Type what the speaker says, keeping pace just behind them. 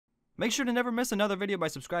Make sure to never miss another video by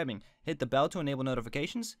subscribing. Hit the bell to enable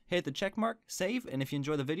notifications, hit the check mark, save, and if you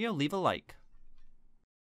enjoy the video, leave a like.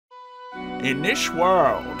 In this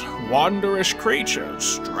world, wondrous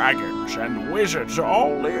creatures, dragons, and wizards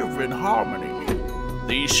all live in harmony.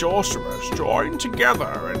 These sorcerers join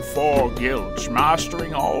together in 4 guilds,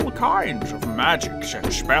 mastering all kinds of magics and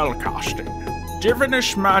spellcasting.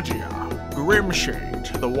 Divinus Magia,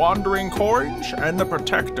 Grimshade, the Wandering Coins, and the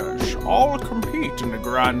Protectors all compete in the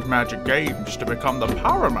Grand Magic Games to become the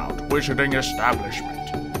paramount wizarding establishment.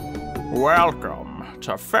 Welcome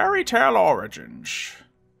to Fairy Tale Origins.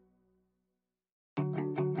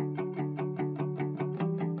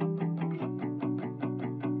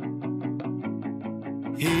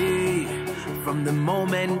 Hey, from the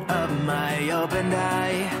moment of my open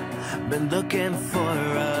eye, been looking for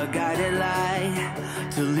a guiding light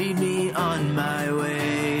to lead me on my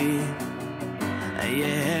way.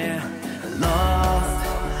 Yeah,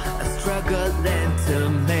 lost, struggling to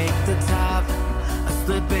make the top. A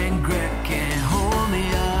slipping grip can't hold me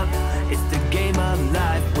up. It's the game of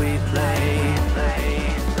life we play.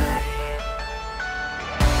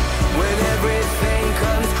 When everything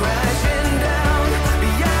comes crashing down.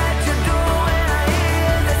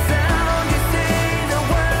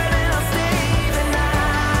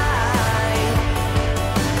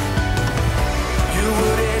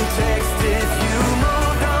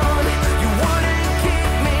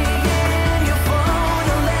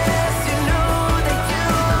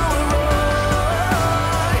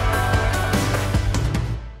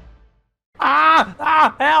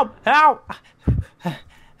 Help!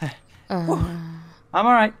 I'm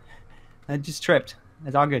alright. I just tripped.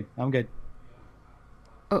 It's all good. I'm good.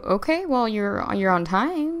 Okay, well, you're on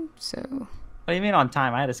time, so... What do you mean on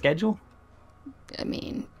time? I had a schedule? I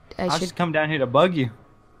mean, I should just come down here to bug you.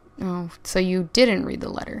 Oh, so you didn't read the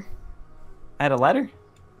letter. I had a letter?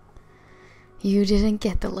 You didn't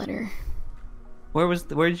get the letter. Where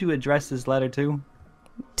did you address this letter to?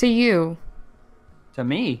 To you. To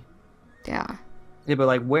me? Yeah. Yeah, but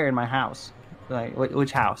like where in my house? Like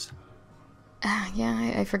which house?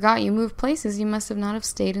 Yeah, I forgot you moved places. You must have not have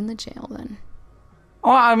stayed in the jail then.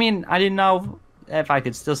 Oh, I mean, I didn't know if I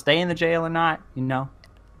could still stay in the jail or not, you know?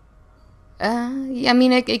 I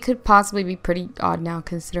mean, it could possibly be pretty odd now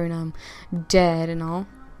considering I'm dead and all.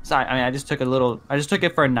 Sorry, I mean, I just took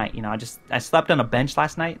it for a night, you know? I slept on a bench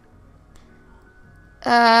last night.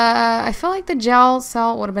 I feel like the jail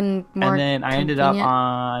cell would have been more And then I ended up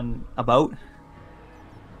on a boat.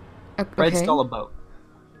 Fred stole a boat.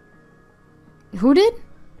 Who did?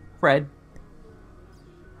 Fred.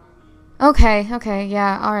 Okay,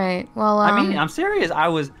 yeah, alright. Well, I mean, I'm serious. I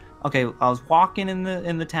was walking in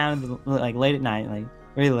the town like late at night, like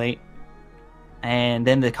really late. And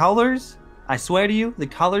then the colors, I swear to you, the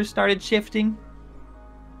colors started shifting.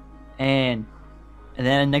 And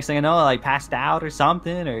then next thing I know, I like passed out or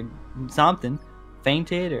something,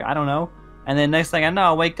 fainted or I don't know. And then next thing I know,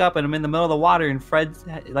 I wake up and I'm in the middle of the water and Fred's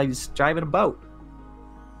like just driving a boat.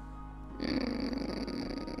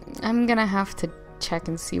 I'm gonna have to check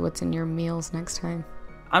and see what's in your meals next time.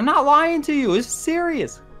 I'm not lying to you. It's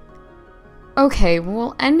serious. Okay,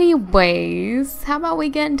 well, anyways, how about we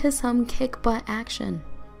get into some kick butt action?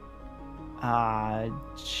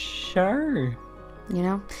 Sure. You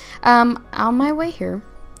know, on my way here,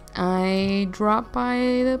 I dropped by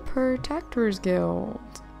the Protectors Guild.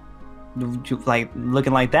 Like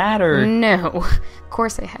looking like that, or no? Of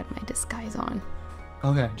course, I had my disguise on.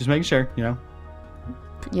 Okay, just making sure, you know.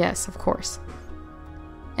 Yes, of course.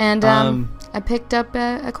 And I picked up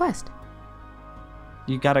a quest.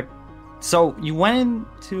 So you went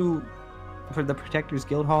for the Protectors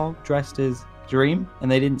Guild Hall dressed as Dream,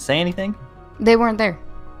 and they didn't say anything? They weren't there.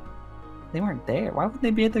 They weren't there? Why would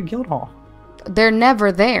they be at the guild hall? They're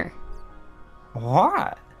never there.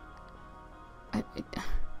 What?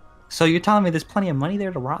 So you're telling me there's plenty of money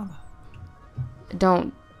there to rob?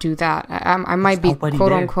 Don't do that. I might be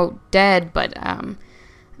quote-unquote dead, but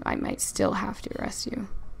I might still have to arrest you.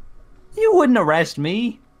 You wouldn't arrest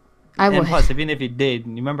me. I would. And plus, even if you did,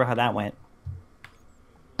 you remember how that went.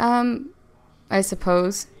 I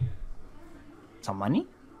suppose. Some money?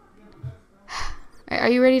 Are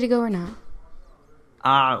you ready to go or not?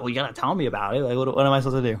 Well, you gotta tell me about it. Like, what am I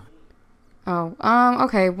supposed to do? Oh,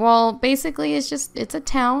 okay. Well, basically, it's a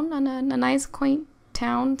town, a nice, quaint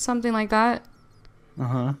town, something like that.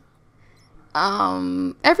 Uh-huh.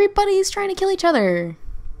 Everybody's trying to kill each other.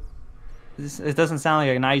 It doesn't sound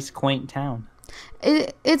like a nice, quaint town.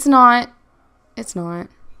 It's not. It's not.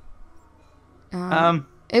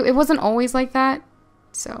 It wasn't always like that,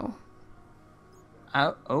 so.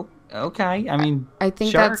 Oh, okay. I mean, I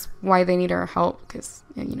think sure. that's why they need our help, because,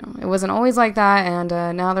 you know, it wasn't always like that,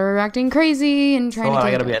 and now they're acting crazy and trying to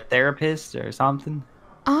I get gotta be a therapist or something?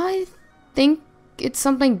 I think it's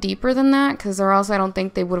something deeper than that, or else I don't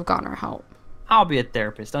think they would have gotten our help. I'll be a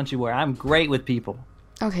therapist, don't you worry. I'm great with people.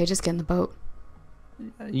 Okay, just get in the boat.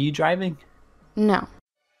 Are you driving? No.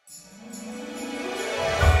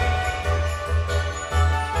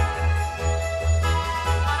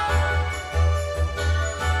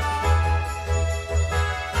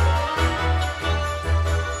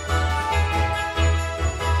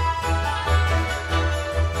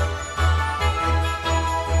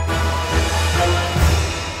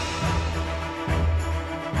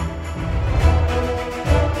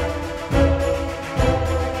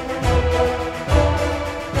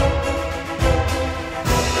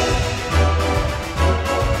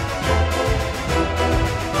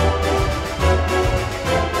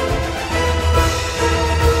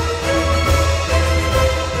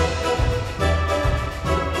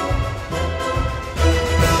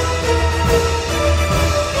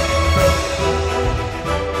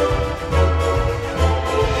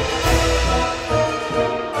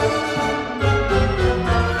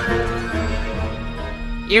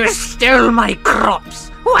 You stole my crops!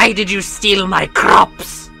 Why did you steal my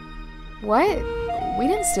crops? What? We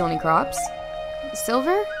didn't steal any crops.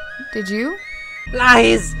 Silver? Did you?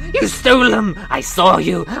 Lies! You stole them! I saw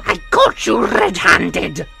you! I caught you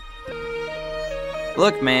red-handed!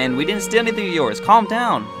 Look, man, we didn't steal anything of yours. Calm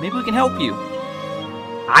down. Maybe we can help you.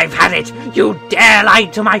 I've had it! You dare lie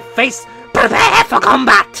to my face! Prepare for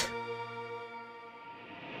combat!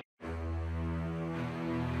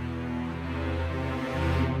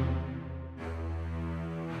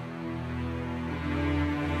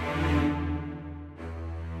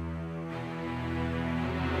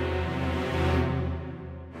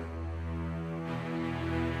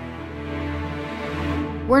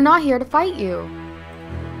 We're not here to fight you.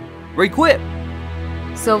 Requip!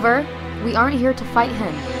 Silver, we aren't here to fight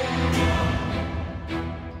him.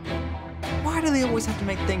 Why do they always have to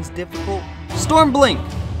make things difficult? Stormblink!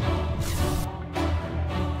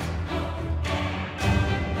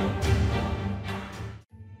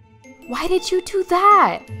 Why did you do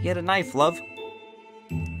that? You had a knife, love.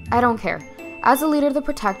 I don't care. As a leader of the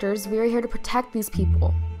Protectors, we are here to protect these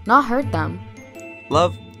people, not hurt them.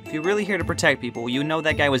 Love, if you're really here to protect people, you know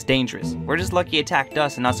that guy was dangerous. We're just lucky he attacked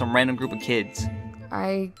us and not some random group of kids.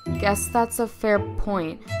 I guess that's a fair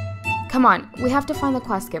point. Come on, we have to find the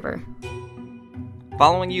quest giver.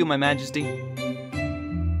 Following you, my majesty.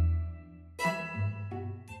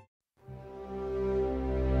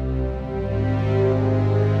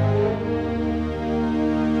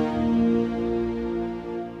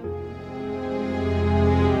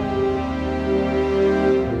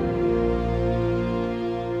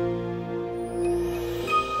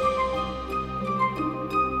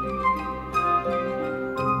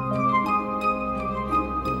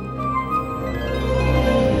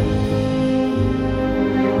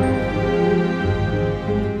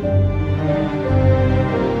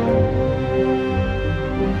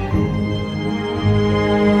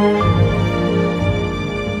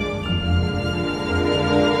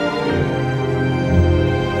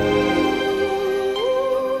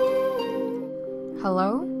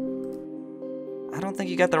 Hello? I don't think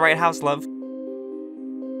you got the right house, love.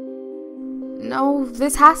 No,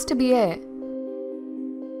 this has to be it.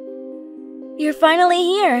 You're finally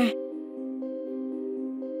here.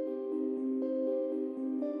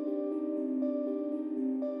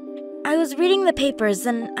 I was reading the papers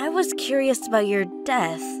and I was curious about your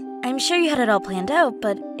death. I'm sure you had it all planned out,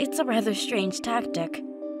 but it's a rather strange tactic.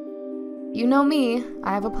 You know me,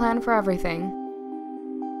 I have a plan for everything.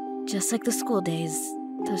 Just like the school days,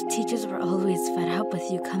 those teachers were always fed up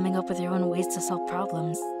with you coming up with your own ways to solve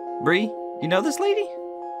problems. Bree, you know this lady?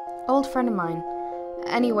 Old friend of mine.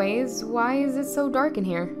 Anyways, why is it so dark in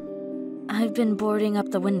here? I've been boarding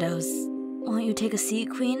up the windows. Won't you take a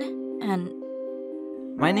seat, Queen? And...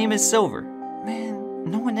 My name is Silver.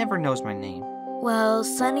 Man, no one ever knows my name. well,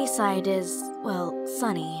 Sunnyside is, well,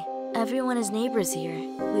 sunny. Everyone is neighbors here.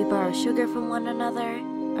 We borrow sugar from one another.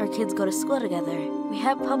 Our kids go to school together. We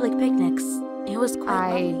have public picnics. It was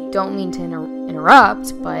quite lovely. I don't mean to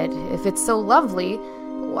interrupt, but if it's so lovely,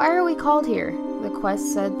 why are we called here? The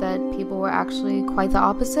quest said that people were actually quite the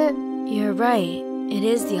opposite. You're right. It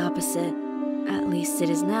is the opposite. At least it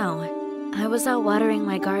is now. I was out watering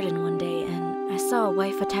my garden one day, and I saw a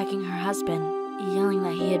wife attacking her husband, yelling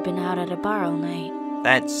that he had been out at a bar all night.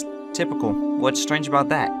 That's typical. What's strange about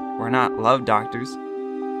that? We're not love doctors.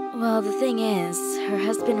 Well, the thing is, her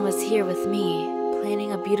husband was here with me,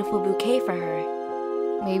 planning a beautiful bouquet for her.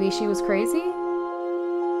 Maybe she was crazy?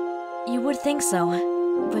 You would think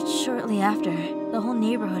so. But shortly after, the whole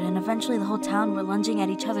neighborhood and eventually the whole town were lunging at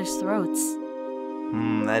each other's throats.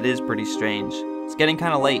 That is pretty strange. It's getting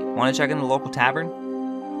kind of late. Want to check in the local tavern?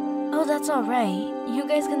 Oh, that's alright. You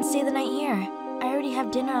guys can stay the night here. I already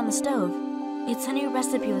have dinner on the stove. It's a new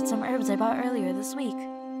recipe with some herbs I bought earlier this week.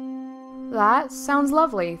 That sounds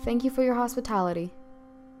lovely. Thank you for your hospitality.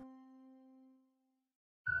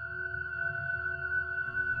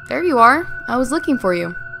 There you are. I was looking for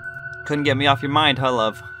you. Couldn't get me off your mind, huh,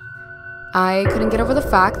 love? I couldn't get over the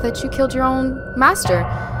fact that you killed your own master,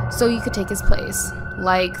 so you could take his place.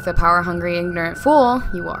 Like the power-hungry, ignorant fool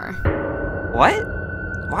you are. What?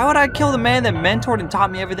 Why would I kill the man that mentored and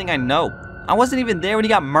taught me everything I know? I wasn't even there when he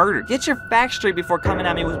got murdered. Get your facts straight before coming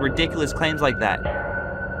at me with ridiculous claims like that.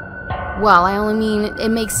 Well, I only mean it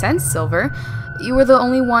makes sense, Silver. You were the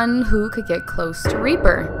only one who could get close to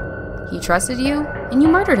Reaper. He trusted you, and you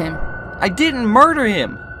murdered him. I didn't murder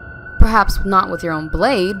him! Perhaps not with your own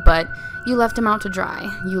blade, but you left him out to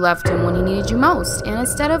dry. You left him when he needed you most, and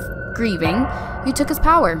instead of grieving, you took his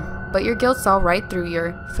power. But your guilt saw right through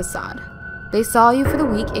your facade. They saw you for the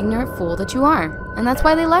weak, ignorant fool that you are, and that's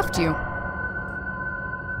why they left you.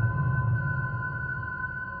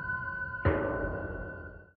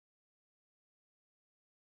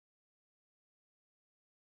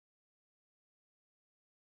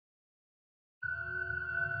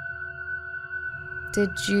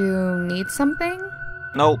 Did you need something?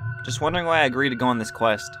 Nope, just wondering why I agreed to go on this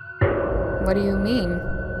quest. What do you mean?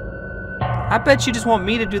 I bet you just want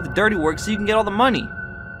me to do the dirty work so you can get all the money.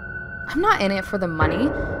 I'm not in it for the money.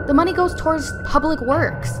 The money goes towards public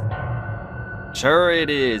works. Sure it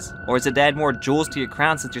is. Or is it to add more jewels to your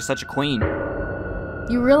crown since you're such a queen?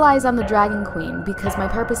 You realize I'm the Dragon Queen because my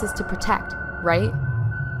purpose is to protect, right?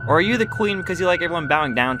 Or are you the queen because you like everyone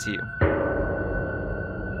bowing down to you?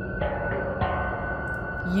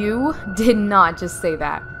 You did not just say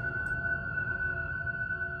that.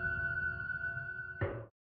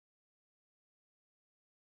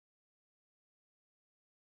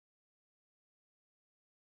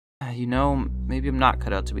 You know, maybe I'm not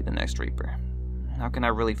cut out to be the next Reaper. How can I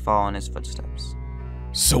really follow in his footsteps?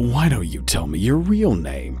 So why don't you tell me your real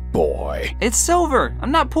name, boy? It's Silver!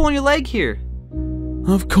 I'm not pulling your leg here!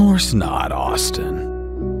 Of course not,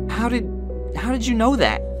 Austin. How did you know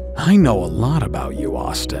that? I know a lot about you,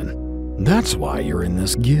 Austin. That's why you're in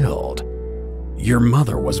this guild. Your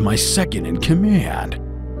mother was my second in command.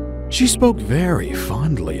 She spoke very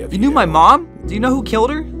fondly of you. You knew my mom? Do you know who killed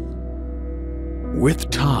her? With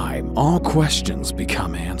time, all questions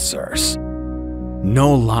become answers.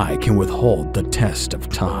 No lie can withhold the test of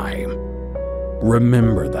time.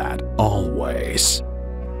 Remember that always.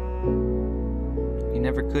 You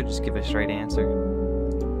never could just give a straight answer.